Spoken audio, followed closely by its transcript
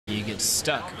You get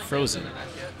stuck, frozen.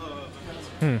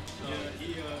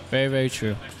 Very, very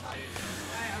true.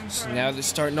 So now they're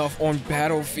starting off on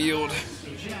Battlefield.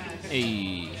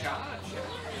 Hey.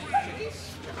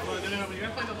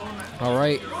 All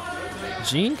right.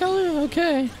 Gene color?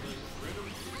 Okay.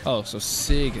 Oh, so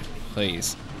Sig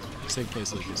plays. Sig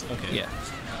plays Lucas. Okay. Yeah.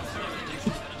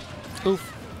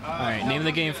 Oof. All right. Name of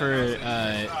the game for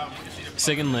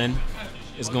Sig and Lin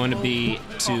is going to be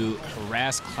to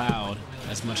harass Cloud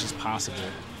as much as possible.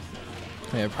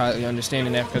 Yeah, probably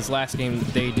understanding that because last game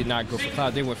they did not go for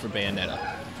Cloud, they went for Bayonetta.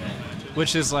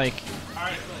 Which is like,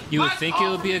 you would think it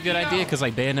would be a good idea because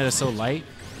like Bayonetta's so light,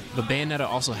 but Bayonetta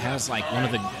also has like one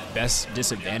of the best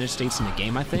disadvantage states in the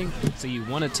game, I think. So you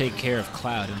want to take care of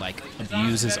Cloud and like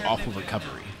abuse his awful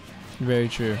recovery. Very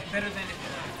true.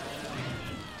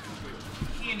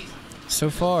 So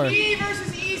far,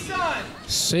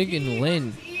 Sig and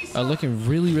Lin are looking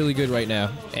really, really good right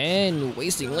now. And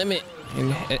wasting limit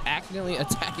and accidentally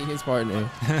attacking his partner.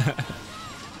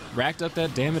 Racked up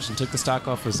that damage and took the stock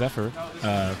off for Zephyr.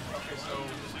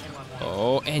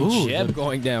 Oh, and Jebb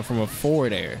going down from a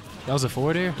forward air. That was a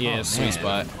forward air? Yeah, oh, sweet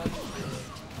spot.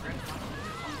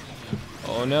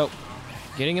 Oh, no.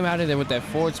 Getting him out of there with that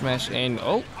forward smash and,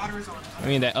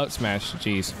 that up smash.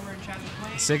 Jeez.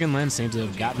 Sig and Lin seem to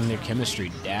have gotten their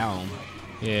chemistry down.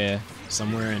 Yeah.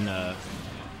 Somewhere in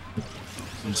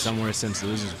somewhere since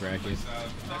losers bracket.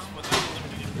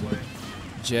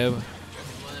 Jebb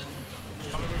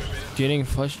getting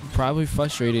probably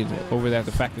frustrated over that,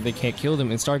 the fact that they can't kill them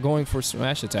and start going for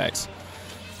smash attacks.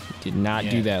 Did not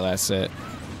do that last set.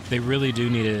 They really do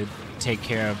need to take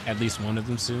care of at least one of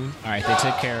them soon. All right, they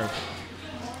took care of.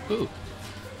 Ooh.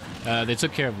 They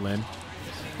took care of Lin.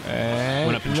 And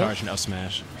went up in charge and up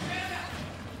smash.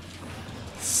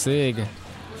 Sig.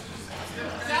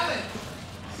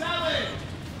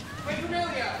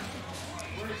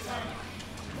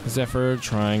 Zephyr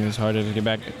trying his hardest to get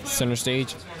back to center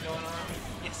stage.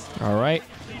 All right.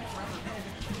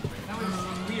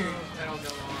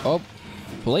 Oh,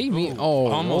 Blade Beam. Oh,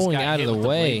 almost rolling got out hit of the with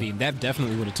way. Blade Beam. That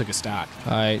definitely would have took a stock.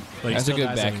 All right, but that's a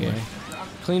good back anyway. air.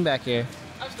 Clean back air.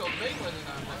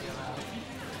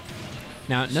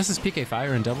 Now, Ness's PK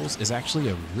Fire in doubles is actually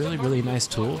a really, really nice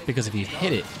tool because if you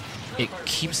hit it, it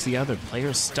keeps the other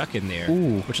players stuck in there,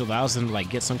 which allows them to like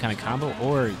get some kind of combo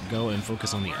or go and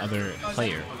focus on the other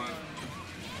player.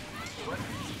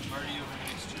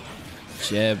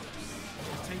 Jebb.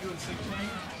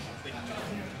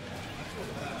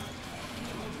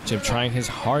 Jebb trying his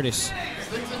hardest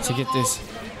to get this.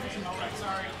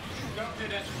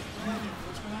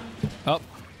 Up.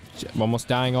 Jebb almost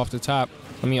dying off the top.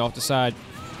 Off the side.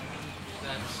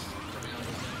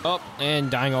 Up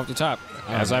and dying off the top,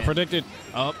 as I predicted.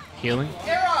 Up, healing.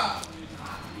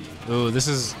 Ooh, this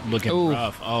is looking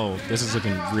rough. Oh, this is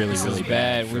looking really, really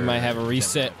bad. We might have a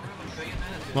reset.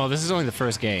 Well, this is only the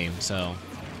first game, so.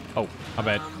 Oh, I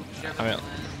bet. I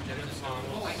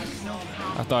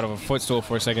thought of a footstool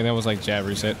for a second. That was like jab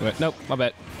reset, but nope, my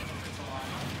bad.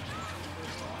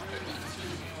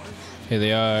 Here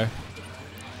they are.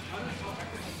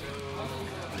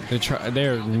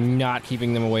 They're not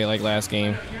keeping them away like last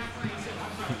game.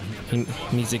 He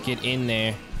needs to get in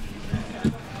there.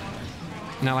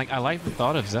 Now, like, I like the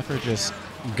thought of Zephyr just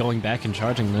going back and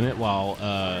charging limit while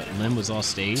Lin was off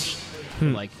stage.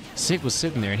 Like, Sig was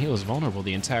sitting there and he was vulnerable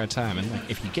the entire time. And like,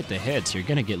 if you get the heads, you're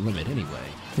gonna get limit anyway.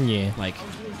 Yeah. Like,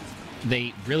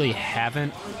 they really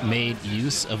haven't made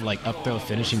use of like up throw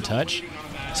finishing touch.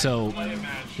 So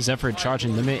Zephyr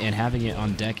charging limit and having it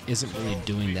on deck isn't really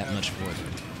doing that much for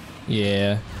them.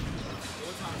 Yeah.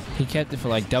 He kept it for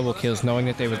like double kills, knowing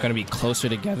that they were going to be closer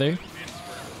together.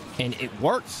 And it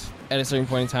works at a certain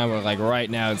point in time, but like right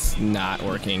now it's not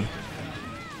working.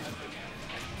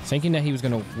 Thinking that he was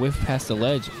going to whiff past the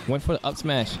ledge. Went for the up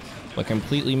smash, but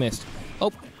completely missed.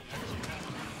 Oh.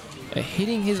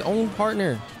 Hitting his own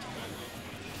partner.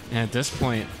 And at this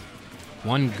point,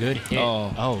 one good hit.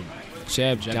 Oh.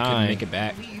 Jebb couldn't make it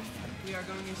back. We are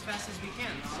going as fast as we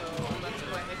can, so let's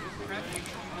go ahead and grab you.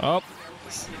 Oh,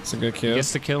 it's a good kill.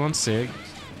 Gets the kill on Sig.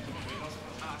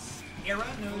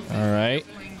 All right.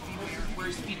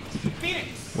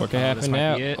 What can happen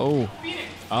now?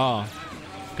 Oh,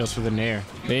 goes for the nair.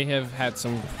 They have had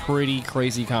some pretty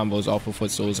crazy combos off of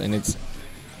footstools, and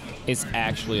it's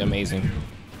actually amazing.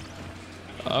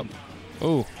 Up.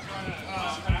 Oh.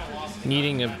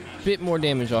 Needing a bit more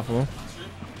damage off of him.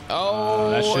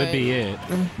 Oh, that should be it.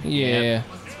 Yeah.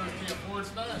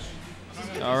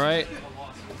 All right.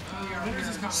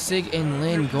 Sig and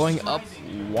Lin going up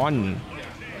 1.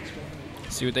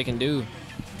 See what they can do.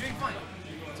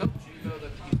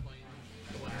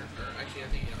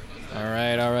 All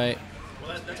right, all right.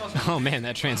 Oh man,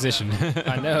 that transition.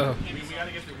 I know. We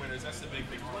gotta get through winners. That's the big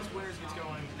thing. Once winners gets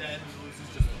going, then losers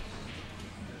just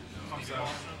comes out.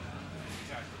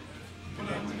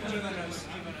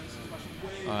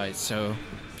 All right, so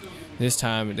this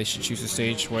time they should choose a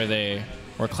stage where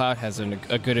Cloud has a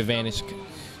good advantage.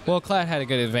 Well, Cloud had a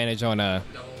good advantage on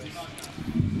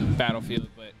Battlefield,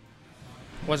 but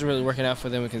wasn't really working out for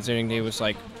them considering they was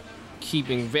like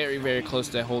keeping very, very close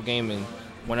to that whole game, and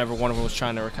whenever one of them was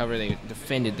trying to recover, they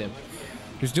defended them.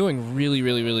 He was doing really,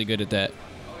 really, really good at that.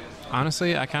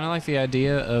 Honestly, I kind of like the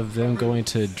idea of them going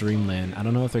to Dreamland. I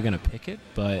don't know if they're going to pick it,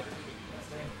 but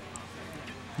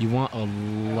you want a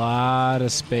lot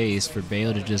of space for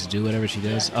Bayo to just do whatever she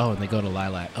does. Oh, and they go to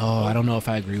Lilac. Oh, I don't know if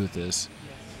I agree with this.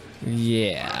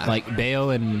 Yeah. Like, Bayo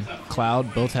and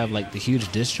Cloud both have, like, the huge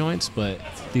disjoints, but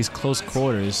these close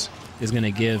quarters is going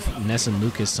to give Ness and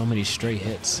Lucas so many straight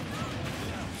hits.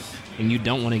 And you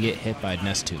don't want to get hit by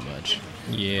Ness too much.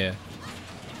 Yeah.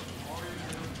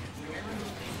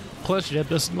 Plus, Jebb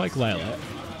doesn't like Lilac.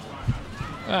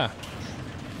 Ah.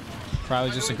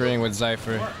 Probably just agreeing with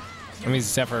Zephyr. I mean,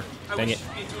 Zephyr. Dang it.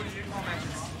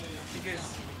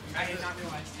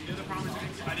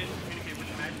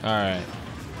 Alright.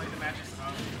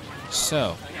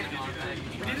 So.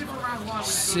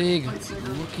 Sig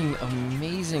looking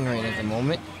amazing right at the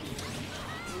moment.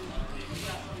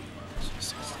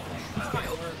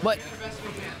 What?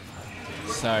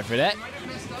 Sorry for that.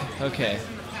 Okay.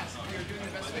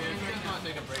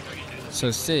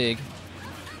 So Sig.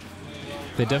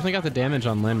 They definitely got the damage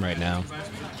on Lin right now.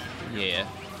 Yeah.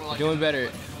 They're doing better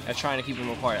at trying to keep them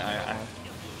apart. I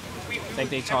think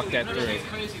they talked that through.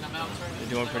 They're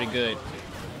doing pretty good.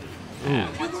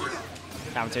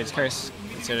 Commentator's curse,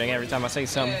 considering every time I say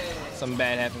something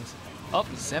bad happens. Oh,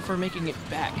 Zephyr making it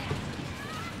back.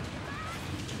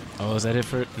 Oh, is that it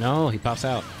for... No, he pops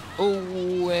out.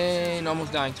 Oh, and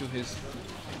almost dying to his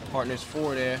partner's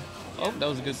 4 there. Oh, that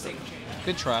was a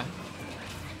good try.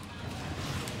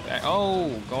 Back. Oh,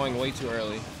 going way too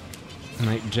early.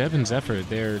 Like, Jebb and Zephyr,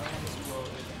 they're...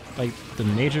 Like, the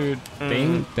major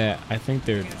thing that I think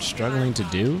they're struggling to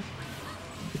do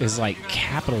is, like,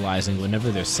 capitalizing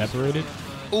whenever they're separated.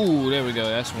 Ooh, there we go.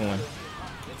 That's one.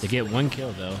 They get 1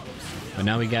 kill, though. But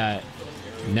now we got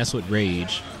Ness with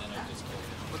Rage.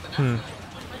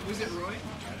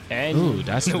 And ooh,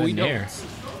 that's no, in there.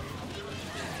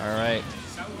 All right.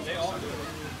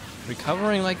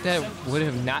 Recovering like that would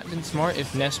have not been smart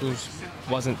if Ness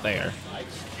wasn't there.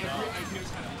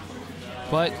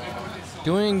 But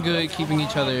doing good, keeping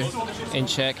each other in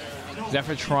check.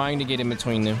 Zephyr trying to get in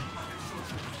between them.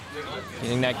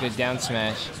 Getting that good down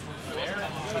smash.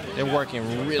 They're working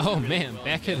really Oh, man.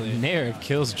 Back in there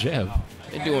kills Jebb.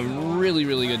 They're doing really,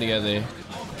 really good together.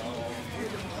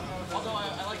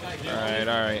 All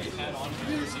right.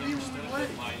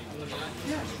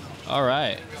 All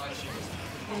right.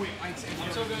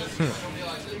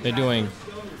 They're doing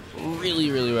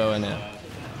really, really well in that.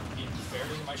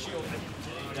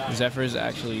 Zephyr is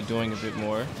actually doing a bit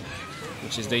more,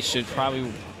 which is they should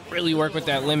probably really work with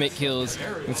that limit kills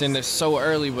since they're so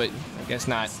early, but I guess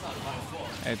not.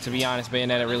 To be honest,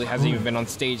 Bayonetta really hasn't even been on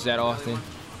stage that often.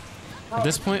 At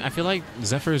this point, I feel like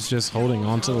Zephyr's just holding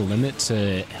on to the limit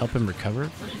to help him recover.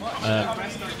 I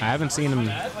haven't seen him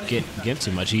get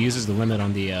too much. He uses the limit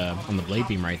on the blade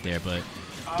beam right there, but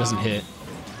doesn't hit.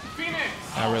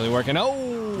 Not really working. Oh,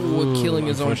 ooh, killing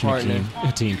his own partner.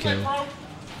 Team kill.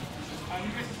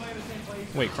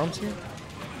 Wait, Chrome's here?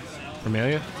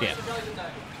 Promaelia? Yeah.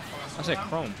 I said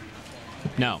Chrome.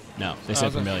 No. They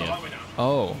said Promaelia.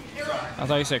 Oh. I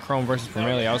thought you said Chrome versus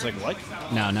Promaelia. I was like, what?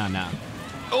 No.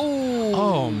 Oh.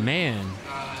 Oh, man.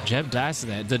 Jebb dies to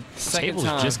that. The tables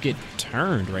just get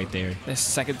turned right there. That's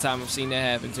the second time I've seen that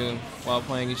happen to him while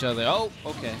playing each other. Oh,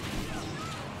 okay.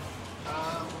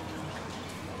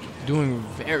 Doing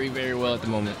very, very well at the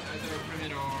moment.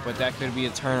 But that could be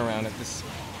a turnaround at this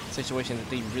situation that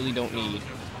they really don't need.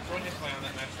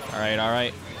 All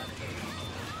right.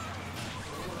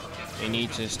 They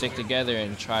need to stick together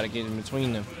and try to get in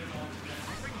between them.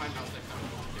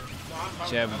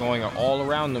 Jebb going all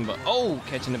around them, but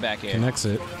catching the back air. Connects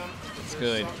it. It's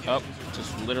good. Up,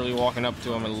 just literally walking up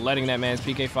to him and letting that man's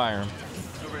PK fire him.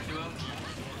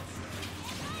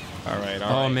 All right.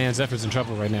 Oh, man, Zephyr's in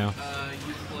trouble right now.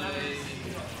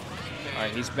 All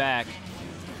right, he's back.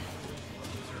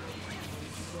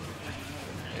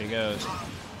 There he goes.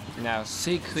 Now,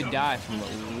 Sig could die from the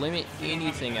limit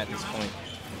anything at this point,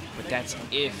 but that's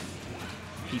if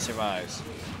he survives.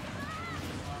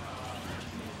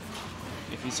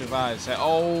 If he survives.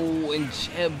 Oh, and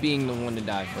Jebb being the one to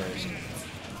die first.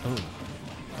 Oh.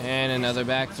 And another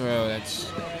back throw. That's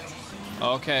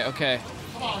Okay, okay.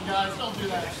 Come on, guys, don't do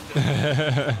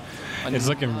that. It's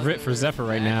looking ripped for Zephyr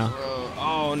right now.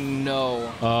 Oh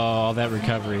no. Oh, all that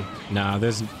recovery. Nah,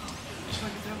 there's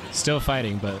still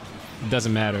fighting, but it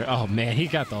doesn't matter. Oh man, he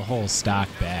got the whole stock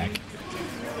back.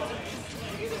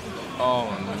 Oh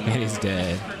And he's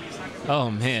dead.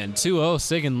 Oh man, 2-0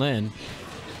 Sig and Lin.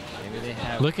 maybe they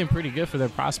have. Looking pretty good for their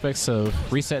prospects of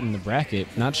resetting the bracket.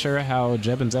 Not sure how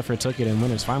Jebb and Zephyr took it in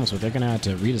winners finals, but they're gonna have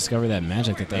to rediscover that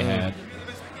magic that they had.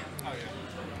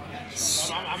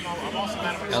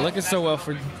 Not looking so well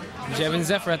for Jebb and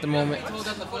Zephyr at the moment.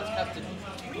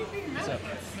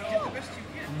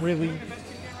 Really?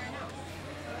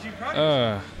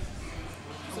 Alright.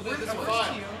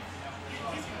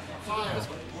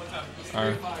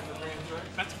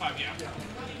 That's 5, yeah.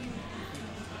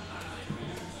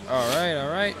 Alright,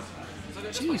 alright.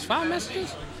 Jeez, 5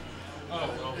 messages?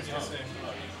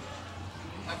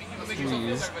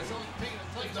 Jeez.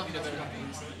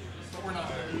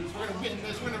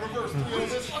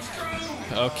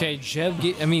 Okay,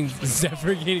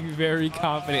 Zephyr getting very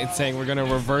confident and saying we're gonna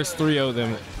reverse 3-0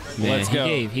 them. Man, Let's go.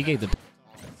 He gave the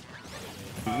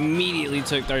Immediately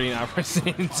took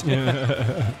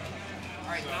 39%.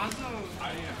 Alright, Nazo.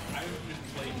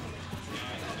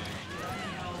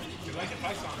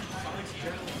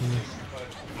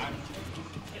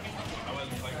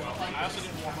 I also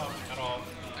didn't warm up at all.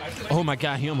 Oh my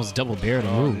god, he almost double bared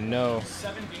him. Oh Ooh. no.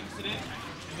 7 games today,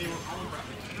 and they were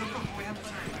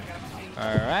all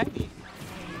Alright.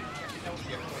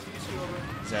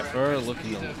 Zephyr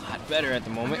looking a lot better at the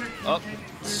moment. Up,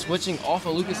 switching off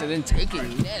of Lucas and then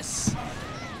taking this.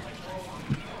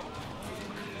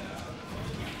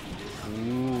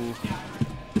 Ooh.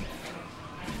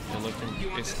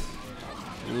 It's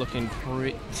looking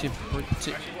pretty.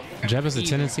 Jebb has a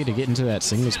tendency to get into that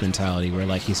singles mentality where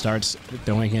like he starts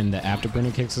throwing in the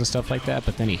afterburner kicks and stuff like that,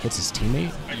 but then he hits his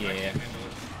teammate. Yeah.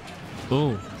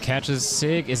 Ooh, catches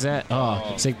Sig. Is that?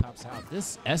 Oh, Sig pops out.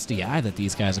 This SDI that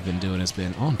these guys have been doing has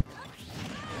been on.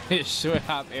 Short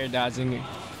hop air dodging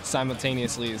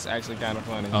simultaneously is actually kind of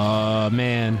funny. Oh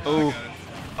man. Oh.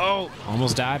 Oh.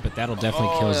 Almost died, but that'll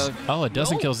definitely kill. Oh, it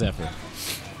doesn't no. kill Zephyr.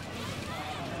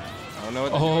 I don't know what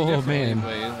to Oh, do differently,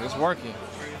 man. but it's working.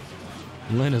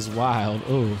 Lin is wild.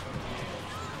 Ooh.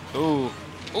 Ooh.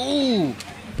 Ooh.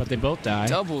 But they both die.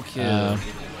 Double kill.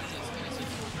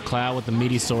 Cloud with the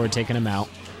meaty sword taking him out.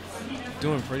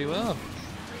 Doing pretty well.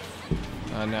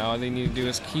 Now all they need to do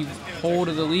is keep hold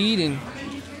of the lead and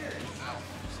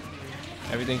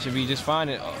everything should be just fine.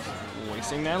 And,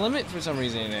 wasting that limit for some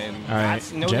reason. And all right,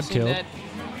 Jebb killed. that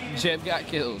Jebb got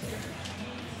killed.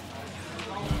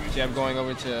 Jebb going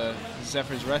over to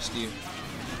Zephyr's rescue.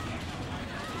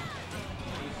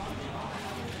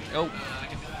 Oh.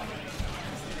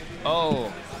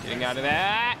 Oh. Getting out of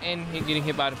that and getting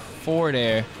hit by the 4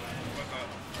 there.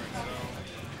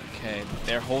 Okay,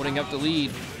 they're holding up the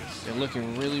lead. They're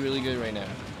looking really, really good right now.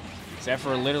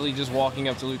 Zephyr literally just walking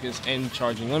up to Lucas and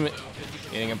charging limit,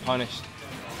 getting him punished.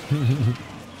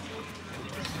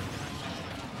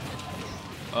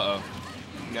 Uh-oh.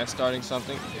 That's starting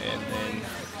something, and then...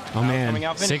 Oh man,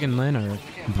 out Sig and Lin are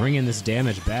bringing this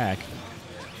damage back.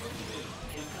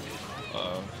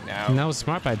 Uh-oh. And that was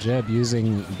smart by Jebb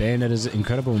using Bayonetta's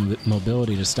incredible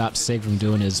mobility to stop Sig from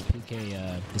doing his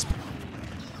PK, his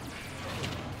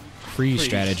freeze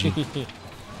strategy.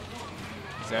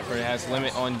 Zephyr has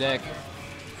limit on deck.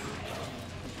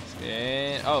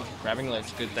 And, oh, grabbing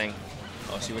legs, good thing.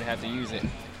 Oh, she would have to use it.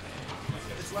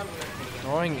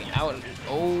 Throwing out.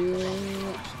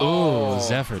 Oh,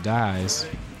 Zephyr dies.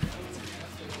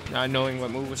 Not knowing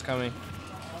what move was coming.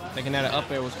 Thinking that an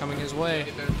up air was coming his way.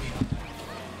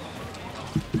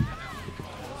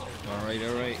 Alright,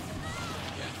 alright.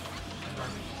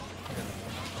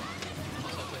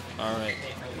 Alright.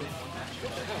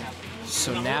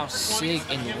 So now Sig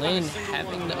and Lin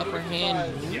having the upper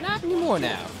hand. Not anymore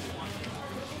now.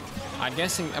 I'm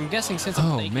guessing since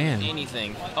they can do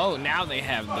anything. Oh, now they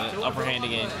have the upper hand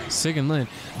again. Sig and Lin.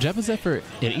 Jebb and Zephyr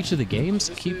at each of the games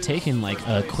keep taking like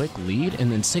a quick lead,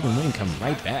 and then Sig and Lin come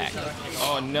right back.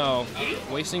 Oh no,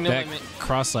 wasting the That limit.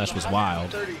 cross slash was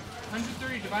wild.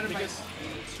 130 divided by 2.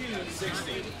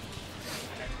 60.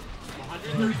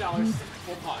 $130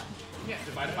 full pot. Yeah,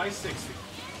 divided by 60.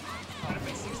 Divided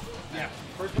by 60. Yeah,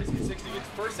 first place gets 60. It's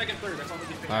first, second, third. That's all they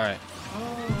get paid. All right.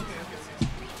 Oh,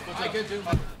 okay. Alright, good, dude.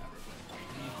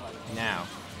 Now,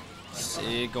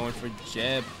 Sig going for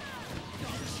Jebb.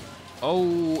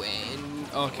 Oh, and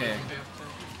okay.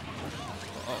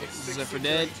 Oh, Zephyr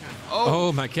dead.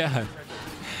 Oh my god.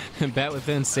 Bat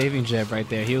within saving Jebb right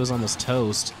there. He was almost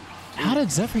toast. How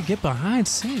did Zephyr get behind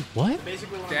Sig? What?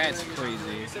 Basically, what That's I'm doing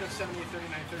crazy. is instead of 70,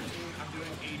 39, 13, I'm doing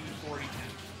 80, 40, 10.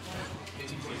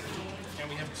 It's easy. And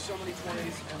we have so many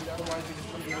 20s, and otherwise we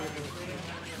just put the other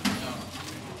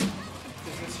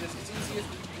because it's just, it's easiest.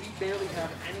 We barely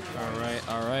have any.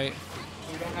 All right.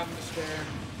 So we don't have them to spare.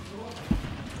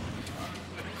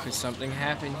 Could something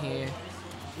happen here?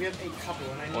 We have a couple,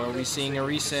 and I need Or are we seeing a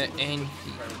reset and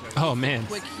Oh man.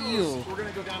 quick heal? We're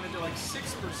gonna go down into like 6%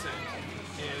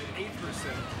 and 8%.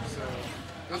 So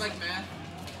I like math.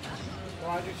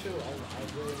 well, I do too. I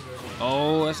really enjoy it.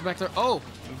 Oh, that's back there. Oh,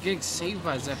 I'm getting saved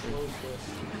by Zephyr.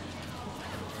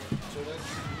 So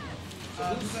that's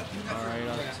All right.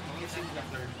 Let me see who got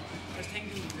third. It was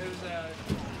Tangy. It was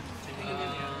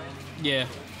Yeah,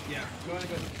 yeah. Go ahead and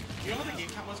go. You know what the game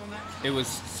count was on that? it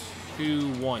was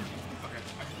 2-1. Okay.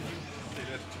 They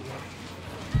did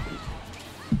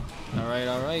 2-1.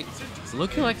 All right. It's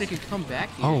looking like they could come back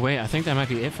here. Oh wait, I think that might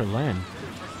be it for Len.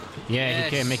 Yeah, Yes.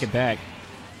 he can't make it back.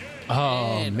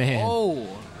 Oh man. Oh,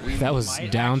 we That was might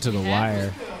down to the actually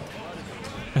have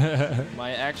wire. it.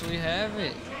 Might actually have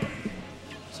it.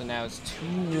 So now it's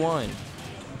 2-1.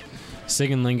 Sig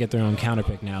and Len get their own counter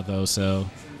pick now though, so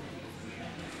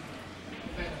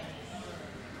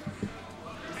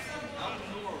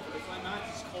If I'm not,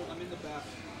 it's cold. I'm in the bath.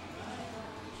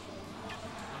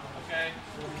 Okay.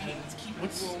 Let's keep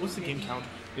What's the game count?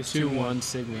 it's 2-1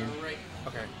 Sig win.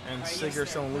 Okay. And Sig are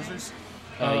still in losers?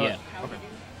 Yeah. Okay.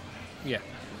 Yeah,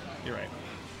 You're right.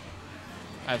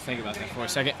 I had to think about that for a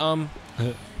second.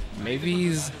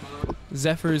 Maybe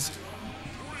Zephyr's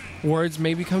words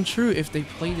may become true if they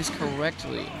play this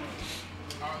correctly.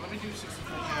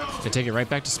 They take it right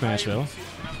back to Smashville.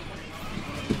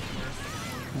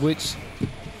 Which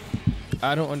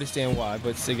I don't understand why,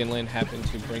 but Sig and Lin happened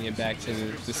to bring it back to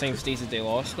the same states that they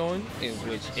lost on, in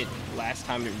which last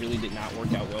time it really did not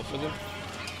work out well for them.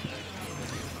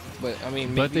 But I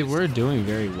mean, But they maybe were doing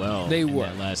very well They in were.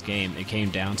 that last game. It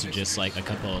came down to just like a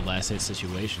couple of last hit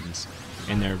situations.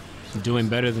 And they're doing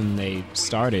better than they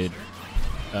started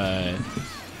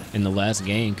in the last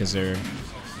game because they're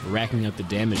racking up the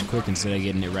damage quick instead of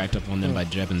getting it racked up on them by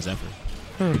Jebb and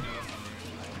Zephyr.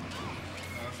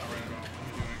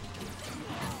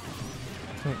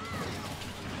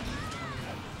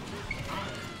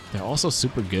 They're also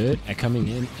super good at coming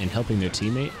in and helping their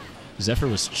teammate. Zephyr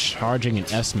was charging an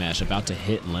F smash about to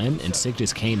hit Len, and Sig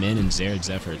just came in and zared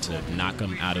Zephyr to knock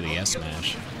him out of the F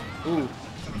smash. Ooh,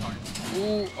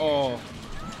 oh.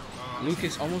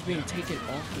 Lucas almost being taken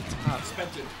off the top.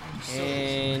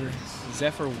 And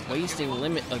Zephyr wasting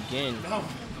limit again,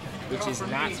 which is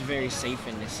not very safe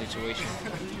in this situation.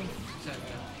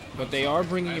 But they are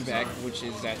bringing it back,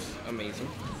 that's amazing.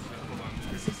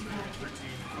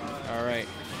 All right.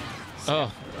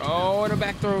 Oh, Oh, and a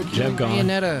back throw. Jebb gone.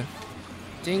 Bayonetta.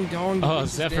 Ding dong. oh,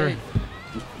 Lucas is Zephyr. dead.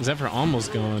 Zephyr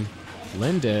almost gone.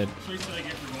 Len dead.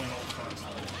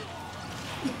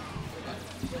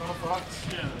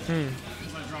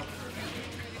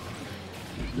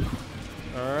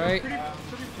 All right.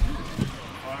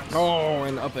 Oh,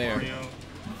 and up air.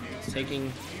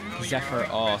 Taking Zephyr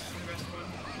off.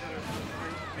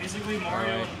 Basically, All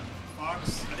Mario right.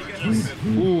 Fox. I think I know said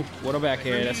Ooh, what a back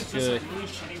air. That's it's good. just a really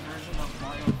shitty version of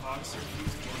Mario Fox or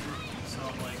Fuse Gamer. So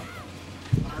I'm like,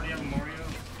 I already have a Mario.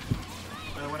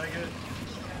 But what I get?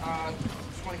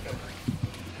 25th.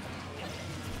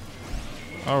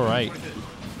 All right.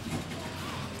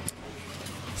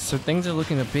 So things are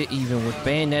looking a bit even with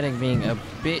Bayonetta being a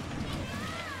bit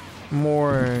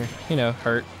more,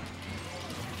 hurt.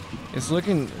 It's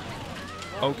looking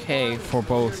okay for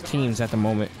both teams at the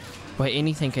moment, but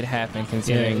anything could happen Yeah,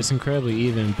 considering. it's incredibly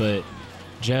even, but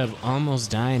Jebb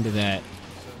almost dying to that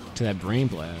brain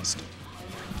blast.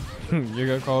 You're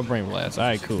gonna call it Brain Blast. All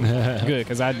right, cool. Good,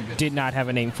 because I did not have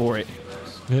a name for it.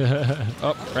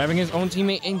 Oh, grabbing his own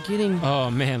teammate and getting. Oh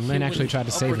man, Len actually tried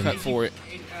to save uppercut him. for it.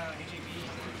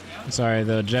 Sorry,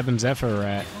 the Jebb and Zephyr are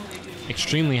at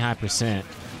extremely high percent.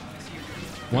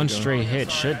 One straight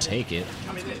hit should take it.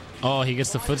 Oh, he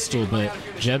gets the footstool, but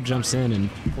Jebb jumps in and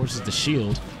forces the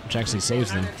shield, which actually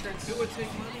saves them.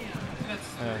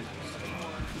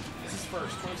 This is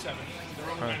first, 27. They're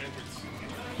only 9 entrants.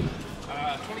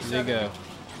 27. There you go.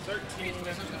 13.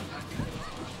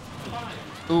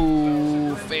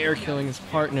 Ooh, fair killing his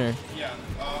partner. Yeah.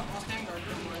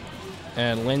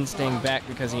 And Len staying back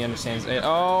because he understands it.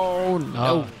 Oh,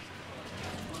 no.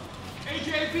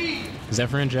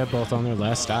 Zephyr and Jebb both on their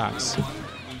last stocks.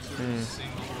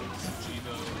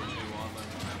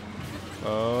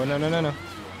 Oh, no.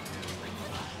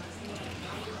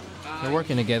 They're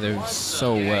working together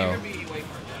so well.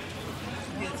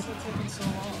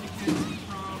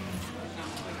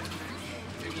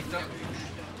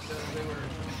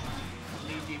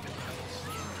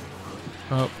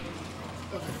 Oh.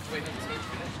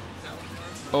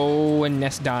 Oh, and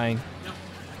Ness dying.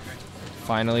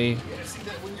 Finally,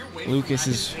 Lucas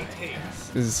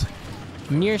is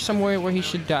near somewhere where he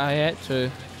should die at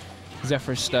to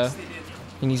Zephyr's stuff.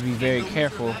 He needs to be very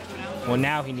careful. Well,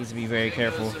 now he needs to be very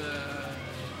careful.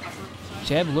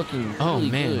 Jebb looking really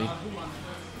good.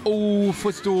 Oh,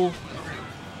 footstool.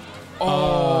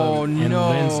 Oh, and no.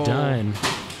 Lynn's done.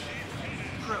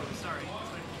 Pro, sorry.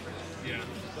 Yeah,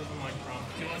 doesn't like prom.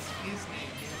 What's his name?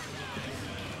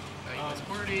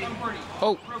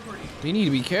 Oh, they need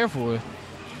to be careful.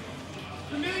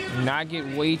 Not get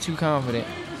way too confident.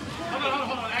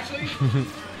 Hold on.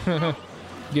 Actually,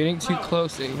 Getting too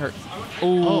close, it hurt.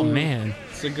 Oh man,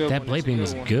 It's a good that one. blade beam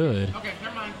was good. okay,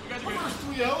 never mind.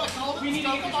 You guys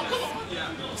are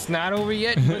good. It's not over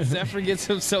yet, but Zephyr gets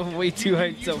himself way too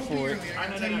hyped up for it.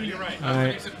 No, you're right. All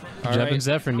right, All Jebb right. and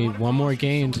Zephyr need one more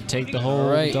game to take the whole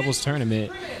right. doubles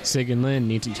tournament. Sig and Lynn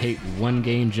need to take one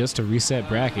game just to reset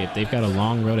bracket. They've got a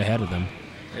long road ahead of them.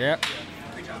 Yep.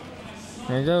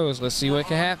 Here it goes. Let's see what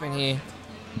can happen here.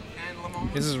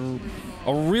 This is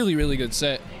a really, really good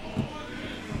set.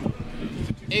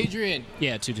 Adrian.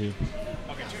 Yeah, 2-2.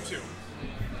 Okay, 2-2.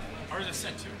 Or is it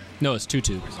set 2? No, it's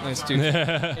 2-2. Let's do it.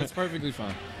 It's perfectly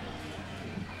fine.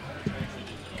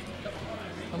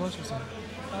 How much was that?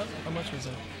 How much was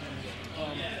that?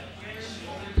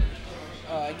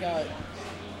 I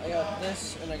got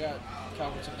this, and I got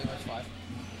Calvin something that's $5.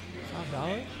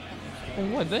 $5? Oh,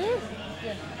 what, there?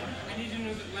 Yeah. I need to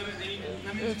know that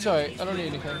lemon. It's alright. I don't need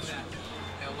anything.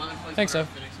 Thanks, Seth.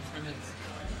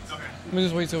 Let me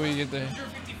just wait till we get the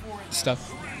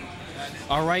stuff.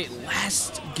 All right,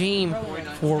 last game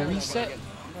for reset.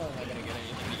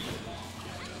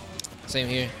 Same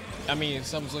here. I mean, if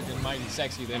something's looking mighty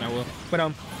sexy, then I will.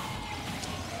 But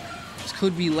this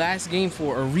could be last game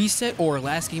for a reset or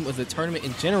last game of the tournament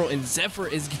in general, and Zephyr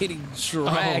is getting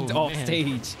dragged off man.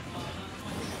 stage.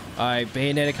 All right,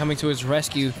 Bayonetta coming to his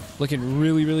rescue, looking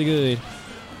really, really good.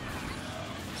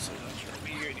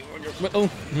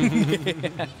 Oh.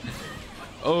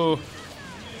 Oh.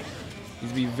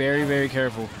 Needs to be very, very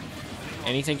careful.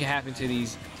 Anything can happen to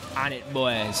these on it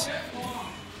boys.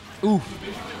 Ooh.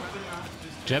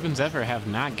 Jebb and Zephyr have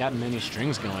not gotten many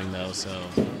strings going though, so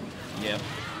Yeah.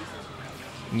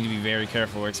 Need to be very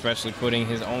careful, especially putting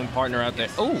his own partner out there.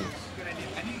 Oh.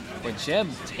 But Jebb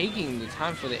taking the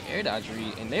time for the air dodge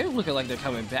read, and they're looking like they're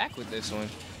coming back with this one.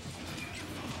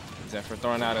 Zephyr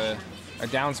throwing out a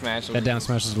down smash. that down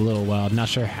smash was a little wild. Not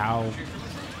sure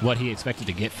what he expected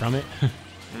to get from it.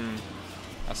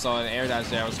 I saw an air dodge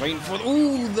there. I was waiting for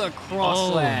the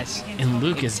cross slash. And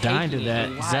Lucas died to taking that.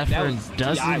 it alive. Zephyr That was-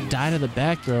 doesn't die to the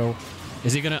back throw.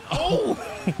 Is he gonna? Oh!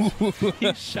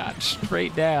 He shot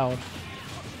straight down.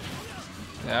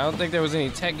 I don't think there was any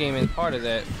tech game in part of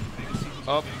that.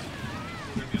 Oh.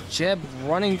 Jebb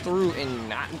running through and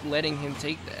not letting him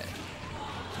take that.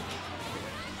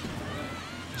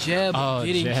 Jebb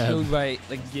getting Jebb. killed by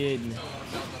again.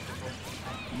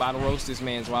 About to roast this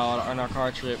man's while on our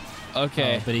car trip.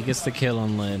 Okay. But he gets the kill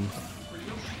on Lynn.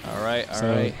 All right. All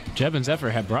So right. Jebb and Zephyr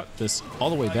have brought this all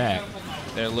the way back.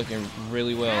 They're looking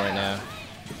really well right now.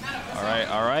 All right.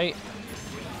 All right.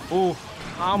 Ooh,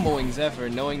 comboing Zephyr,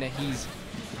 knowing that he's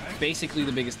basically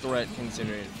the biggest threat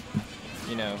considered,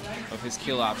 you know, of his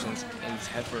kill options, and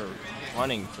Zephyr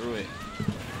running through it.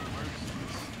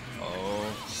 Oh,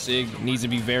 Sig needs to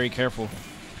be very careful.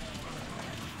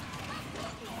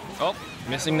 Oh,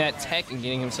 missing that tech and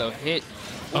getting himself hit.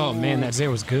 Oh man, that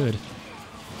Zaire was good.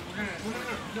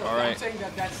 All right.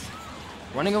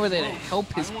 Running over there to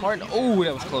help his partner. Oh,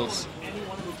 that was close.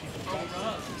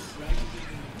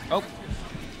 Oh.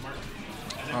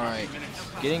 All right.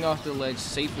 Getting off the ledge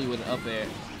safely with an up air.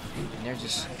 And they're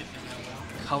just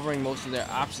covering most of their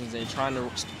options. They're trying to,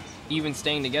 even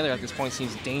staying together at this point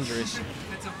seems dangerous.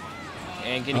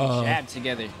 And getting jabbed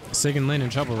together. Sig and Lynn in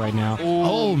trouble right now. Ooh,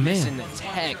 Oh missing man, the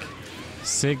tech.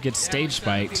 Sig gets stage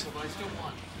spiked.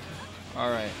 All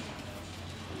right.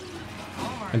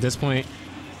 At this point,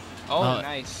 Oh, Uh,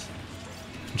 nice.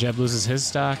 Jebb loses his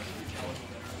stock.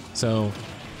 So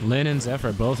Lynn and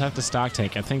Zephyr both have to stock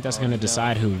take. I think that's going to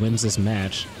decide who wins this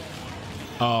match.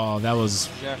 Oh, that was...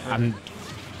 Zephyr. I'm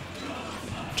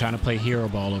trying to play hero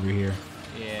ball over here.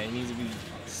 Yeah, he needs to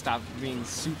stop being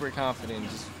super confident.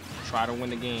 Just try to win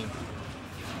the game.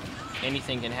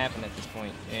 Anything can happen at this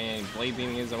point. And blade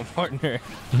beaming his own partner.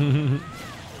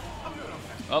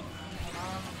 Up.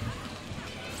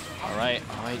 All right,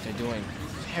 they're doing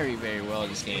very, very well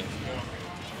this game.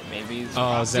 Maybe it's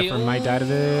Oh, Zephyr might die to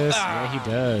this. Yeah, he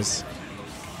does.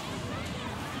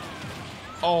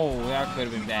 Oh, that could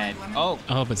have been bad. Oh,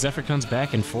 Oh, but Zephyr comes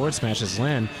back and forward smashes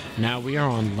Lin. Now we are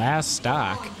on last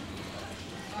stock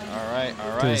all right,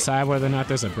 all to right. decide whether or not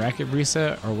there's a bracket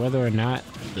reset or whether or not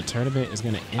the tournament is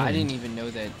going to end. I didn't even know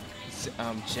that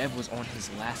Jebb was on his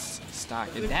last stock.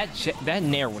 That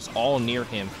Nair was all near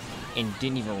him and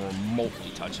didn't even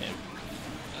remotely touch him.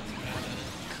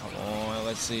 Come on,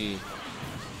 let's see.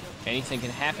 Anything can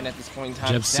happen at this point in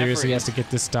time. Jebb seriously Zephyr has to get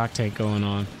this stock tank going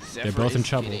on. They're Zephyr both in is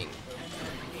trouble. getting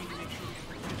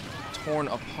torn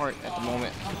apart at the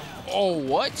moment. Oh,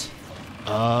 what?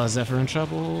 Zephyr in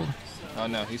trouble. Oh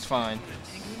no, he's fine.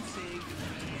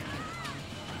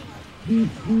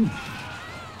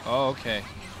 Oh, okay.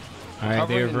 All right, they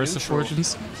Covering reverse the neutral.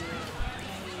 fortunes.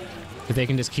 If they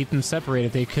can just keep them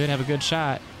separated, they could have a good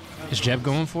shot. Is Jebb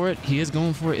going for it? He is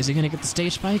going for it. Is he going to get the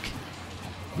stage spike?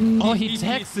 Oh, he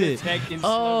techs it. Tech in Oh,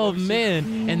 slow motion.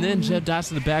 man. And then Jebb dives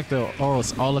to the back, though. Oh,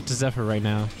 it's all up to Zephyr right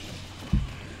now.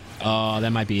 Oh,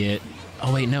 that might be it.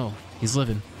 Oh, wait, no. He's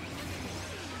living.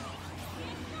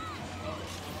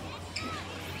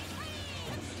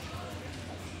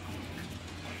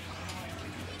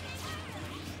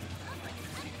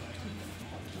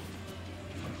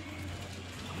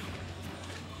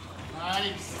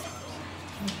 Nice.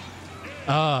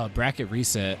 Bracket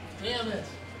reset. Damn it.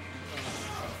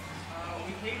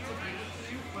 We hate to break it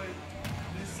to you, but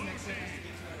this next set is to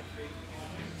get you out of crazy.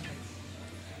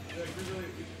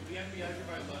 We have to be out here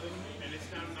by 11, and it's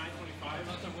now 9:25. I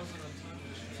thought there wasn't a time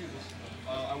limit.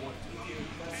 I want to.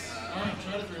 Alright,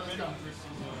 try to let's go.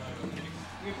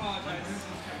 We apologize.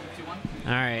 2-1.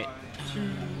 All right.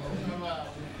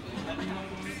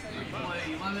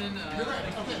 Lemon. You're right.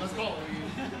 Okay, let's go.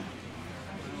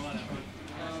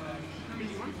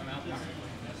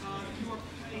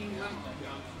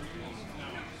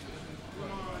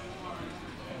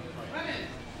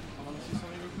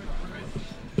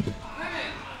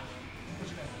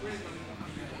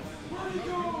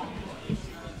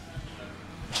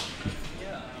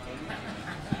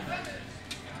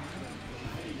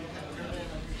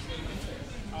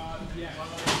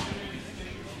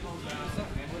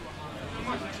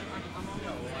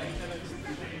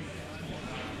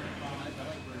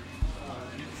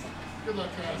 Good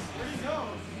luck, guys. Where'd he go?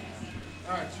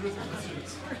 Alright, shoot us. Let's shoot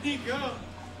us. Where'd he go?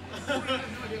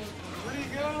 Where'd he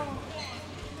go?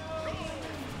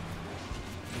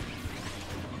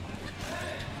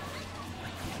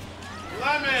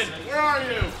 Lemon, where are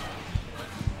you?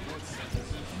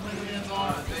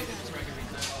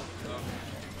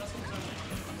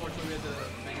 Unfortunately, we had to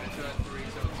make it to at 3,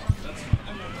 so that's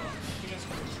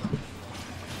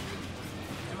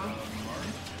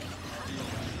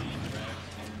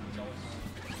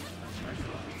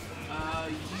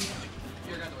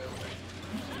you're got the way a little bit.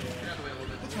 You're got the way a little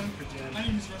bit. That's fine for Jebb. I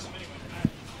didn't just rush him anyway.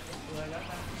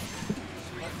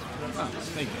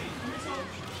 Thank you.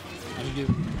 How do you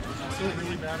do? I'm still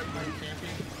really bad at playing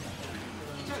camping.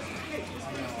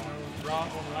 Rock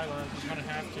on the island, you kind of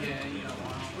have to. Yeah, you know.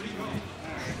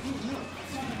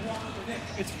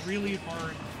 It's really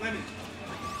hard.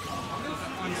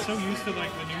 I'm so used to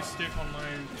like the new stick on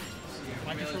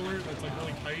my controller that's like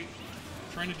really tight.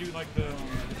 Trying to do like the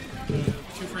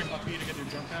 2-frame up B to get their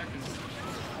jump back is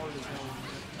hard as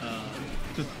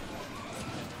hell.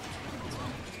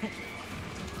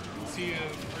 See,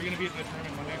 are you gonna be at the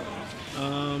tournament Monday?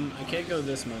 I can't go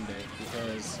this Monday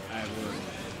because I have work,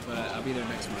 but I'll be there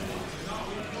next Monday.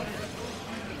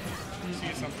 See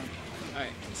you sometime. All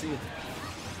right, see you.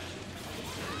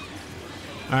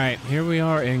 All right, here we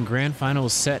are in Grand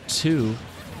Finals Set 2.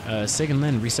 Sig and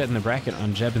Lin resetting the bracket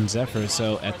on Jebb and Zephyr.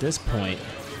 So at this point,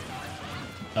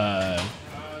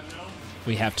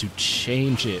 we have to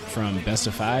change it from best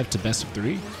of 5 to best of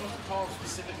 3. Call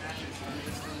specific matches.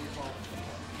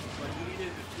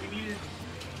 We needed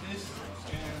this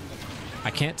and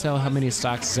I can't tell how many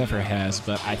stocks Zephyr has,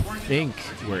 but I think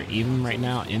we're even right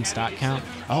now in stock count.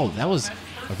 Oh, that was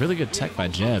a really good tech by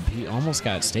Jebb. He almost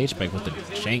got stage spike with the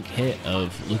jank hit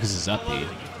of Lucas's up B.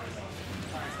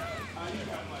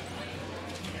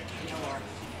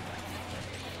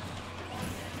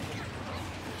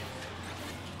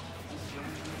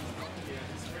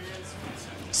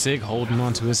 Sig holding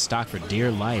on to his stock for dear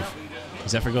life.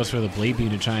 Zephyr goes for the blade beam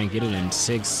to try and get it, and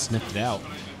Sig sniffed it out.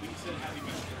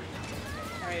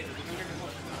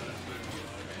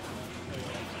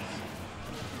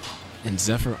 And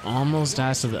Zephyr almost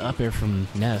dies to the up air from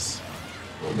Ness.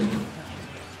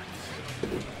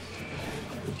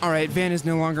 All right, Van is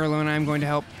no longer alone. I'm going to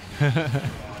help.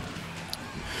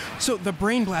 So the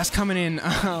brain blast coming in.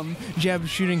 Jebb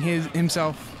shooting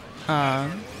himself,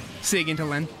 Sig into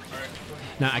Len.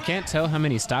 Now, I can't tell how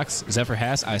many stocks Zephyr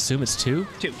has. I assume it's 2.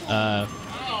 2.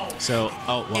 So,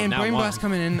 oh, well, And now Brain one. Blast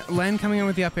coming in, Len coming in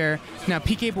with the up air. Now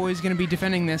PK Boy is going to be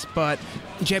defending this, but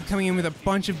Jebb coming in with a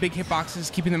bunch of big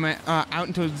hitboxes, keeping them out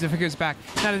until Zephyr goes back.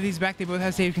 Now that he's back, they both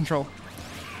have save control.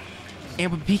 And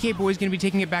but PK Boy is going to be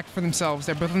taking it back for themselves.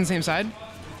 They're both on the same side.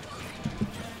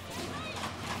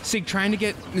 Sig trying to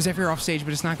get Zephyr off stage,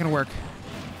 but it's not going to work.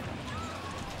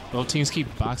 Both teams keep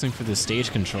boxing for the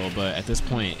stage control, but at this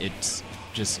point, it's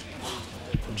just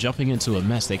jumping into a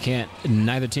mess. They can't.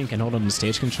 Neither team can hold on to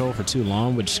stage control for too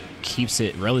long, which keeps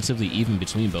it relatively even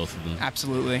between both of them.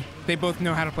 Absolutely. They both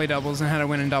know how to play doubles and how to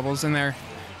win in doubles, and they're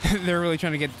really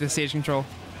trying to get the stage control.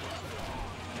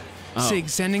 Oh. Sig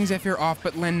sending Zephyr off,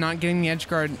 but Len not getting the edge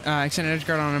guard, extended edge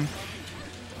guard on him.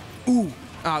 Ooh.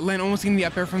 Len almost getting the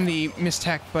up air from the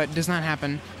mistech, but does not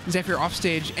happen. Zephyr off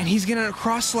stage, and he's gonna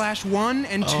cross slash 1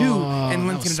 and 2, and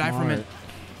Len's gonna die from it.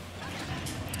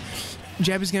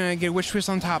 Jebb is gonna get a witch twist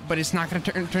on top, but it's not gonna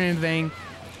turn into Vang.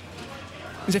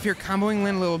 Zephyr comboing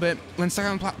Len a little bit. Len's stuck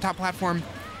on the top platform.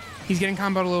 He's getting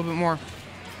comboed a little bit more.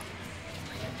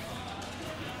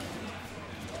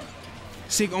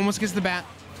 Sig almost gets the bat.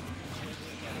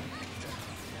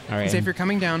 All right. Zephyr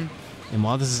coming down. And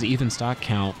while this is even stock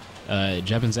count,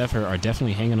 Jebb and Zephyr are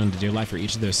definitely hanging on to dear life for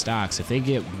each of their stocks. If they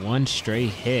get one stray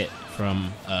hit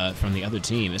from the other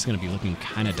team, it's going to be looking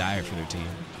kind of dire for their team.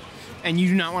 And you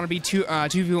do not want to be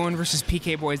 2v1 versus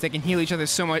PK boys. They can heal each other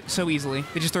so easily.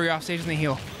 They just throw you off stage and they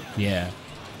heal. Yeah.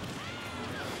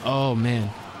 Oh, man.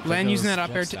 Len using that up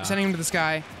Jebb air, stock. sending him to the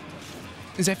sky.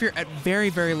 Zephyr at very,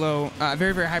 very low,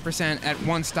 very, very high percent at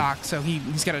 1 stock, so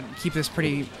he's got to keep this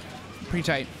pretty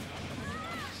tight.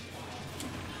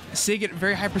 Sig at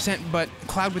very high percent, but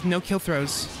Cloud with no kill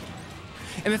throws.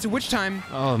 And that's a witch time.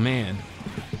 Oh, man.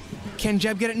 Can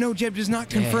Jebb get it? No, Jebb does not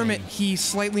confirm Dang. it. He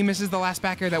slightly misses the last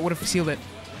back air that would have sealed it.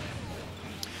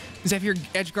 Zephyr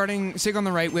edge guarding Sig on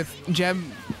the right with Jebb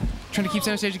trying to keep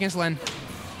center stage against Len.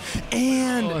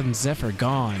 And Oh, and Zephyr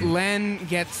gone. Len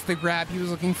gets the grab he was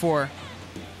looking for.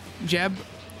 Jebb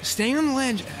staying on the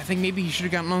ledge. I think maybe he should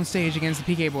have gotten on stage against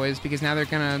the PK boys because now they're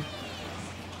going to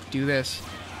do this.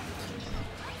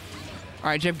 All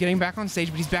right, Jebb getting back on stage,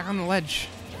 but he's back on the ledge.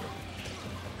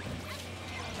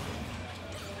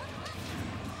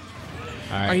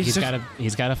 All right, he's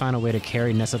he's got to find a way to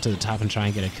carry Ness up to the top and try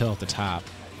and get a kill at the top.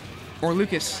 Or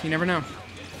Lucas. You never know.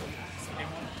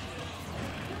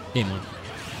 Game 1.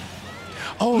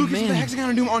 Oh, Lucas man. with the Hexagon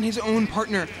of Doom on his own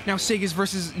partner. Now Sig is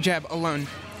versus Jebb alone.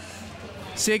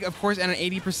 Sig, of course, at an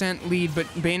 80% lead, but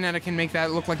Bayonetta can make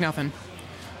that look like nothing.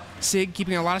 Sig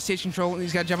keeping a lot of stage control.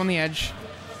 He's got Jebb on the edge.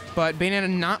 But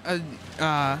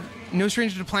Bayonetta no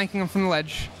stranger to planking him from the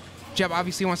ledge. Jebb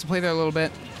obviously wants to play there a little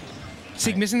bit.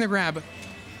 Sig missing the grab.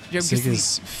 Jebb Sig gets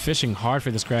is fishing hard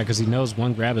for this grab because he knows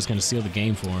one grab is going to seal the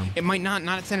game for him. It might not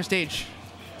at center stage.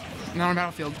 Not on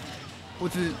battlefield.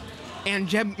 And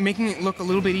Jebb making it look a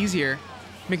little bit easier.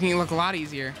 Making it look a lot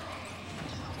easier.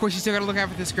 Of course, you still got to look out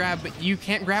for this grab, but you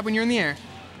can't grab when you're in the air.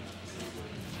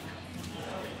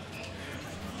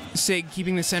 Sig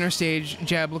keeping the center stage.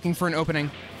 Jebb looking for an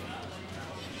opening.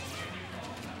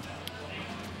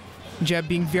 Jebb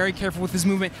being very careful with his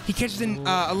movement. He catches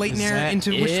a late nair into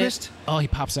Witch Twist. Oh, he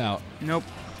pops out. Nope.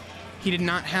 He did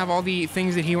not have all the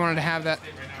things that he wanted to have that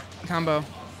combo.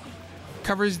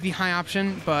 Covers the high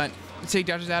option, but Sig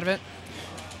dodges out of it.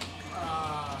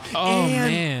 Oh,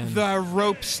 And man. the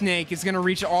rope snake is going to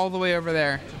reach all the way over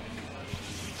there.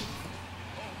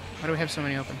 Why do we have so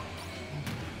many open?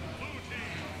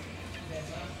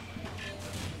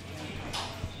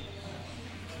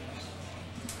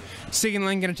 Sig and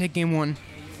Len going to take game 1.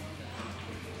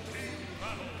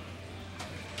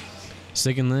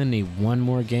 Sig and Lin need one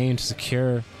more game to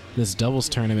secure this doubles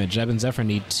tournament. Jebb and Zephyr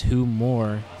need 2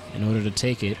 more in order to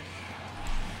take it.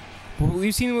 Well,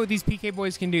 we've seen what these PK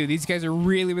boys can do. These guys are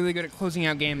really, really good at closing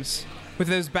out games. With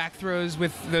those back throws,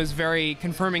 with those very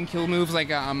confirming kill moves like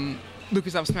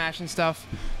Lucas up smash and stuff.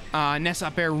 Ness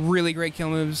up air, really great kill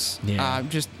moves. Yeah.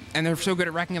 And they're so good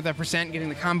at racking up that percent, getting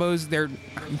the combos.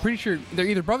 I'm pretty sure they're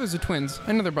either brothers or twins.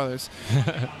 I know they're brothers.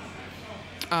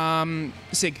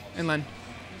 Sig and Len.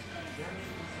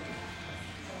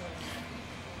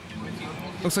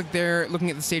 Looks like they're looking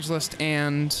at the stage list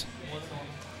and...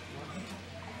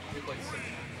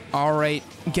 All right,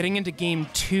 getting into game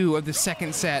 2 of the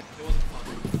second set.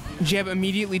 Jebb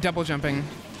immediately double jumping.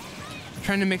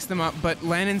 Trying to mix them up, but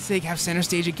Len and Sig have center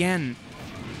stage again.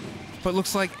 But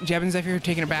looks like Jebb and Zephyr are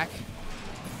taking it back.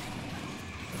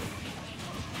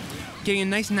 Getting a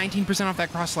nice 19% off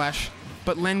that cross slash,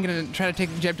 but Len gonna try to take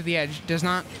Jebb to the edge. Does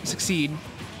not succeed.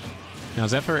 Now,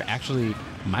 Zephyr actually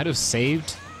might have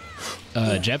saved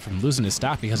Jebb from losing his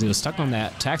stock because he was stuck on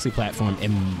that taxi platform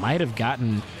and might have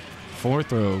gotten forward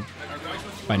throw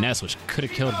by Ness, which could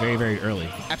have killed very, very early.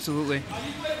 Absolutely.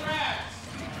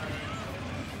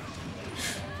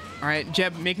 All right,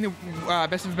 Jebb making the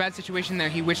best of a bad situation there.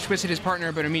 He witch twisted his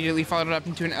partner, but immediately followed it up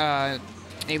into a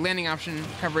landing option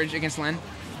coverage against Len.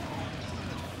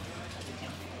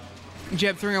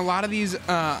 Jebb throwing a lot of these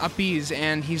up Bs,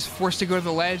 and he's forced to go to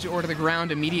the ledge or to the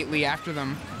ground immediately after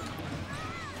them.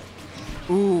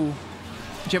 Ooh.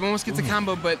 Jebb almost gets a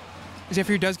combo, but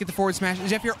Zephyr does get the forward smash.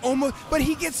 Zephyr almost, but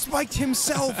he gets spiked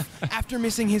himself after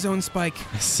missing his own spike.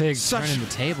 Sig turning the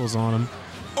tables on him.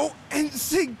 Oh, and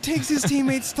Sig takes his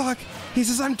teammate's stock. He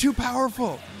says, I'm too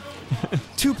powerful.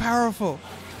 Too powerful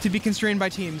to be constrained by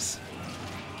teams.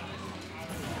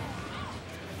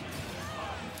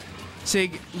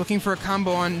 Sig looking for a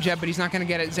combo on Jebb, but he's not going to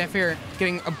get it. Zephyr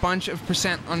getting a bunch of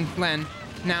percent on Len.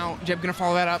 Now Jebb going to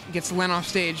follow that up, gets Len off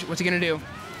stage. What's he going to do?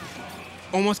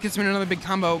 Almost gets him in another big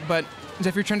combo, but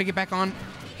Zephyr trying to get back on.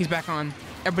 He's back on.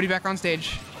 Everybody back on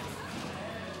stage.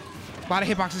 A lot of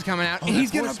hitboxes coming out, and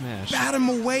he's going to bat him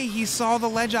away. He saw the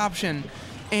ledge option,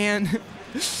 and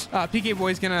PK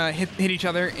Boy's going to hit each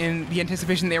other in the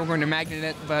anticipation they were going to magnet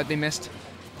it, but they missed.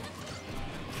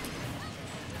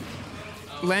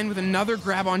 Len with another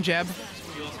grab on Jebb.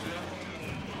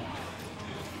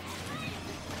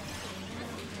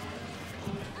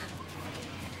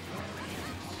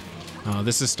 Oh,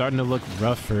 this is starting to look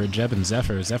rough for Jebb and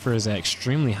Zephyr. Zephyr is at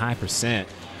extremely high percent,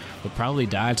 but probably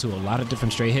died to a lot of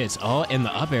different straight hits. Oh, and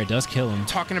the up air does kill him.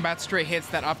 Talking about straight hits,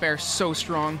 that up air so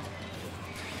strong.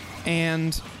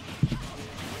 And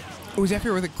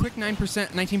Zephyr with a quick 9%,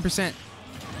 19%.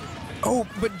 Oh,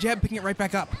 but Jebb picking it right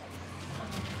back up.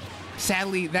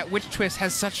 Sadly, that witch twist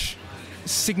has such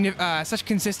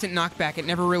consistent knockback. It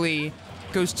never really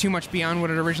goes too much beyond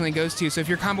what it originally goes to. So if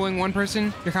you're comboing one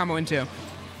person, you're comboing two.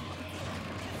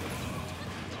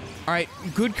 All right,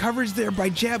 good coverage there by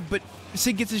Jebb, but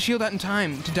Sig gets his shield out in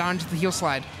time to dodge the heel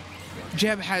slide.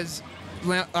 Jebb has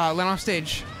Len off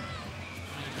stage.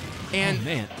 And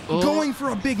going for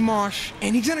a big mosh,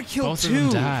 and he's going to kill both two. Both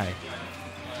of them die.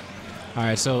 All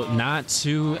right, so not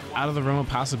too out of the realm of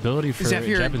possibility for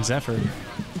Jebb and Zephyr.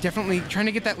 Definitely trying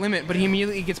to get that limit, but he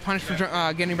immediately gets punished for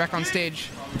getting back on stage.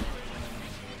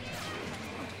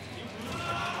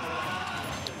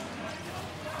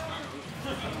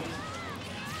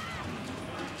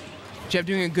 Jebb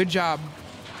doing a good job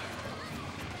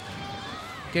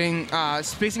getting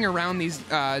spacing around these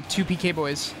two PK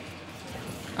boys,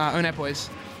 Onet boys,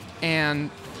 and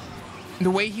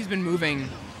the way he's been moving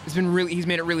has been he's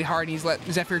made it really hard. He's let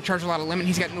Zephyr charge a lot of limit.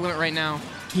 He's getting the limit right now.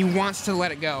 He wants to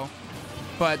let it go,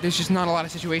 but there's just not a lot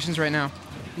of situations right now.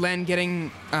 Len getting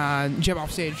Jebb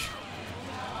off stage.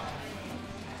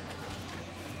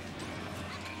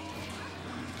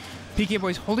 PK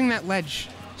boys holding that ledge.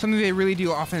 Something they really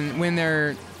do often when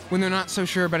they're not so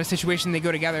sure about a situation. They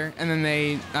go together and then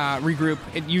they regroup.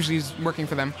 It usually is working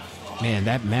for them. Man,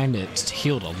 that magnet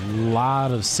healed a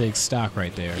lot of Sig's stock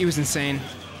right there. It was insane.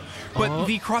 But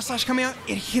the cross slash coming out,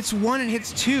 it hits one and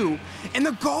hits two, and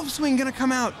the golf swing gonna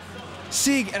come out.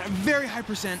 Sig at a very high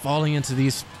percent. Falling into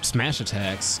these smash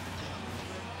attacks.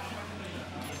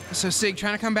 So Sig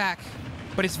trying to come back,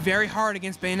 but it's very hard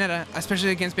against Bayonetta,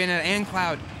 especially against Bayonetta and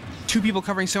Cloud. Two people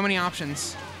covering so many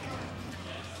options.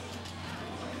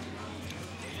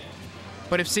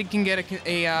 But if Sig can get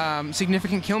a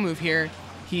significant kill move here,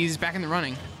 he's back in the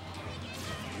running.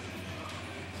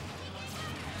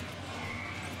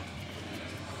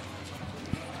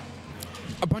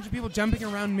 A bunch of people jumping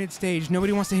around mid-stage.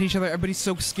 Nobody wants to hit each other. Everybody's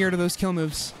so scared of those kill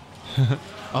moves.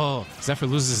 Oh, Zephyr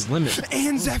loses his limit.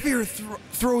 And Zephyr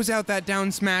throws out that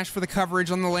down smash for the coverage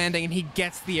on the landing, and he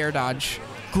gets the air dodge.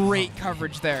 Great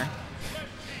coverage there.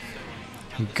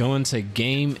 Going to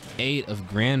Game 8 of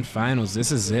Grand Finals.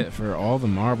 This is it for all the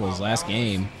marbles. Last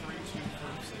game.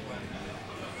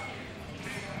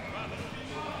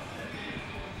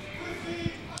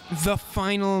 The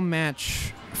final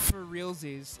match for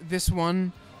realsies. This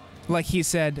one, like he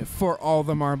said, for all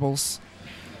the marbles.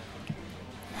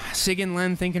 Sig and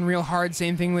Len thinking real hard.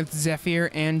 Same thing with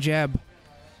Zephyr and Jebb.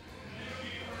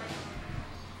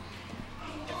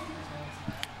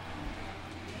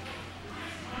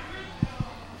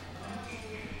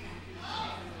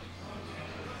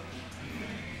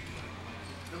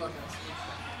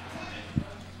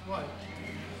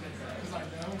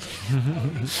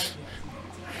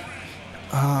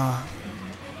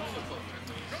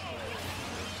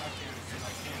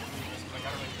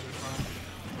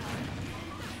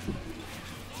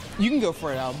 You can go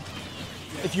for it, Al,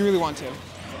 if you really want to.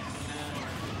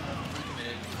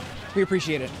 We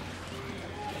appreciate it.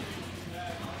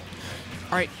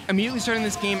 All right, immediately starting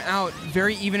this game out,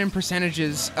 very even in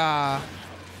percentages.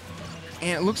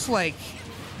 And it looks like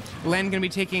Len gonna be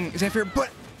taking Zephyr,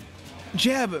 but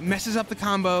Jebb messes up the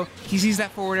combo. He sees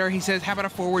that forward air. He says, how about a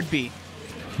forward B?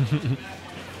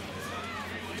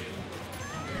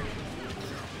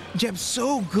 Jebb's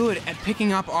so good at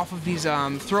picking up off of these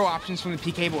throw options from the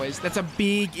PK boys. That's a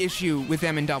big issue with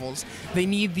them in doubles. They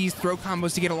need these throw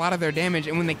combos to get a lot of their damage,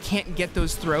 and when they can't get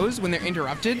those throws, when they're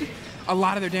interrupted, a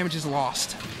lot of their damage is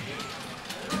lost.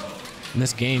 And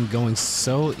this game going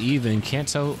so even. Can't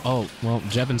tell. Oh, well,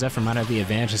 Jebb and Zephyr might have the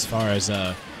advantage as far as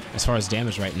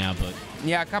damage right now, but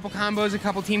Yeah, a couple combos, a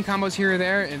couple team combos here or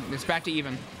there, and it's back to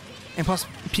even. And plus,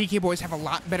 PK boys have a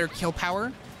lot better kill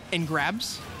power and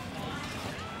grabs.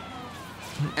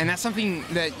 And that's something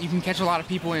that you can catch a lot of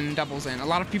people in doubles in. A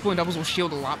lot of people in doubles will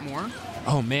shield a lot more.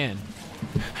 oh man,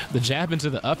 the jab into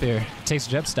the up air takes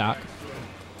Jebb stock.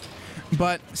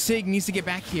 But Sig needs to get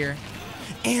back here.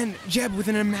 And Jebb with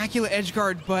an immaculate edge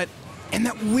guard, and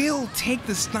that will take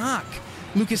the stock.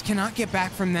 Lucas cannot get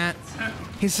back from that.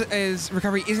 His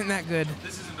recovery isn't that good.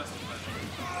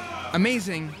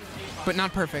 Amazing, but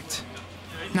not perfect.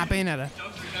 Not Bayonetta.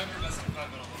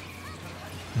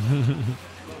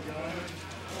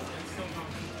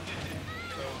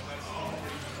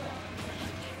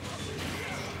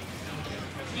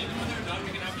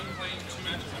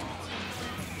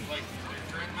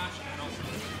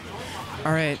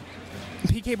 All right.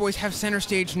 PK boys have center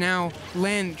stage now.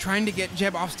 Len trying to get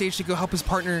Jebb off stage to go help his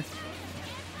partner.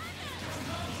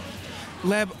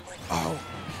 Leb.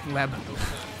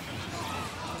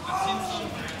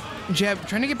 Jebb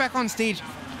trying to get back on stage.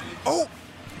 Oh!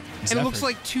 And Zephyr. it looks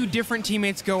like two different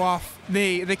teammates go off.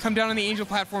 They come down on the angel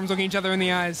platforms looking each other in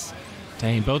the eyes.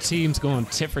 Dang, both teams going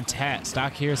tit for tat.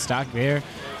 Stock here, stock there.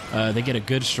 They get a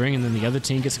good string, and then the other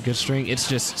team gets a good string. It's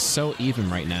just so even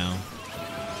right now.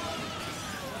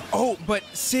 Oh, but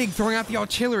Sig throwing out the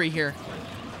artillery here.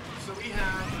 So we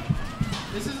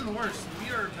have. This isn't the worst.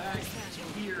 We are back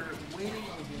here waiting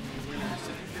on the game. We're going to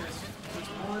sit this. It's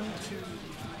 1, 2,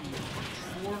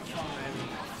 3, 4,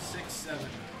 5, 6, 7,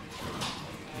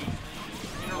 8.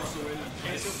 And also ready.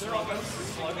 Okay, so if they're all about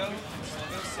Sluggo,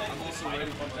 I'm also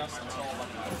ready for just until 11.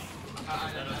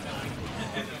 I know.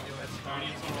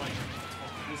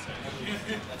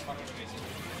 That's fucking amazing.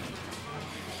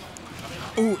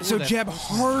 Ooh, so Jebb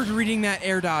hard reading that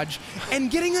air dodge and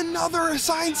getting another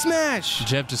side smash.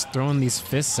 Jebb just throwing these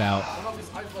fists out,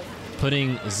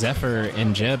 putting Zephyr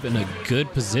and Jebb in a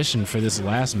good position for this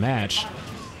last match.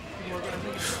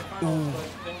 Ooh.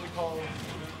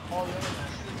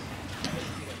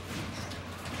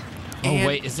 Oh,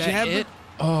 wait, is that Jebb, it?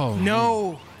 Oh,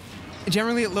 no.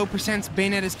 Generally at low percents,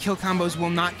 Bayonetta's kill combos will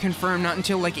not confirm, not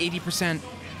until like 80%.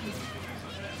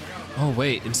 Oh,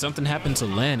 wait, and something happened to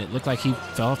Len. It looked like he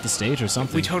fell off the stage or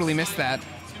something. We totally missed that.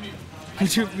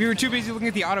 We were too busy looking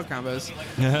at the auto combos.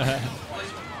 Right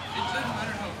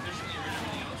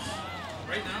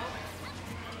now,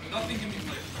 nothing can be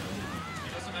played.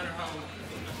 It doesn't matter how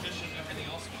efficient everything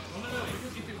else was. No.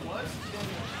 If it was, then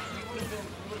we would have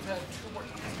had 2 more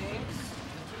games.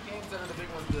 The 2 games that are the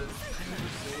big ones, the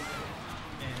Sig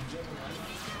and Jebb and Len.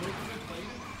 But if we played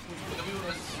it, then we would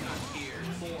have been stuck here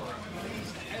more.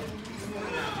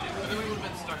 Then we would have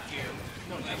been stuck here.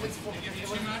 No, that was 2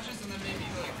 matches and then maybe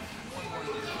like 1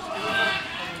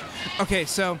 more. Okay,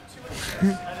 so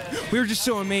we were just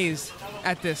so amazed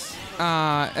at this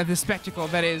spectacle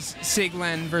that is Sig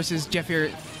Len versus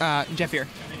Zephyr.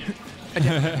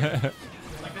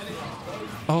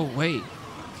 Oh, wait.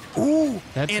 Ooh,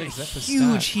 That's and a Zephyr's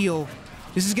huge stock. heal.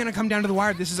 This is gonna come down to the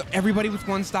wire. This is everybody with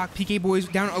 1 stock. PK boys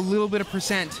down a little bit of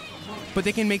percent, but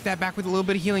they can make that back with a little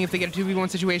bit of healing if they get a 2v1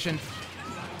 situation.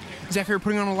 Zephyr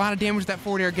putting on a lot of damage with that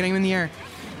forward air, getting him in the air.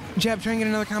 Jebb trying to get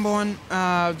another combo on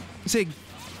Sig.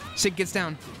 Sig gets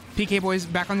down. PK boys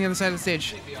back on the other side of the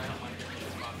stage.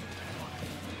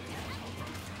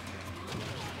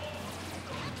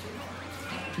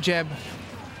 Jebb.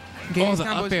 Oh, the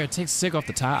up air takes Sig off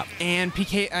the top. And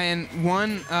PK and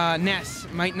one Ness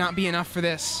might not be enough for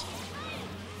this.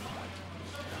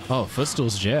 Oh,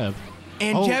 footstool's Jebb.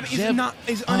 And Oh, Jebb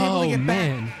is unable to get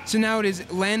man. back. So now it is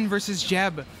Len versus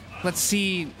Jebb. Let's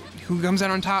see who comes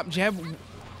out on top. Jebb.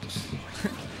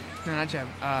 No, not Jebb.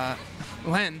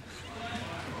 Len.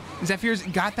 Zephyr's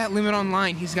got that limit on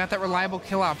line. He's got that reliable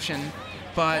kill option.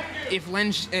 But if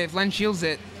Len shields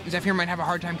it, Zephyr might have a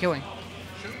hard time killing.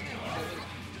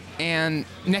 And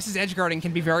Ness's edge guarding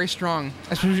can be very strong,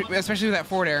 especially with that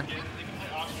forward air.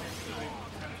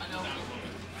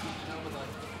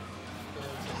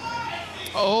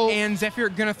 Oh. And Zephyr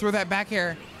gonna throw that back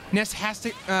air. Ness has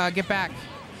to get back.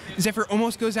 Zephyr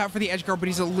almost goes out for the edge guard, but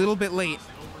he's a little bit late.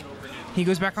 He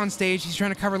goes back on stage. He's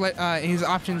trying to cover his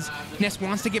options. Ness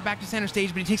wants to get back to center stage,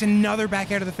 but he takes another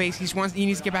back out of the face. He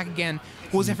needs to get back again.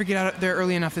 Will Zephyr get out there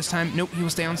early enough this time? Nope, he will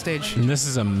stay on stage. And this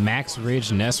is a max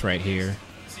rage Ness right here.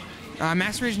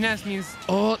 Max rage Ness means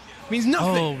nothing.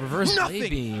 Oh, reverse nothing. blade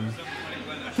beam.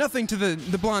 Nothing to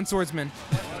the blonde swordsman.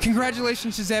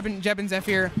 Congratulations to Jebb and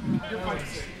Zephyr.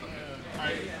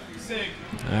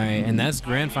 All right, and that's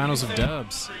grand finals of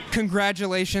dubs.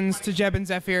 Congratulations to Jebb and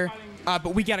Zephyr.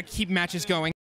 But we got to keep matches going.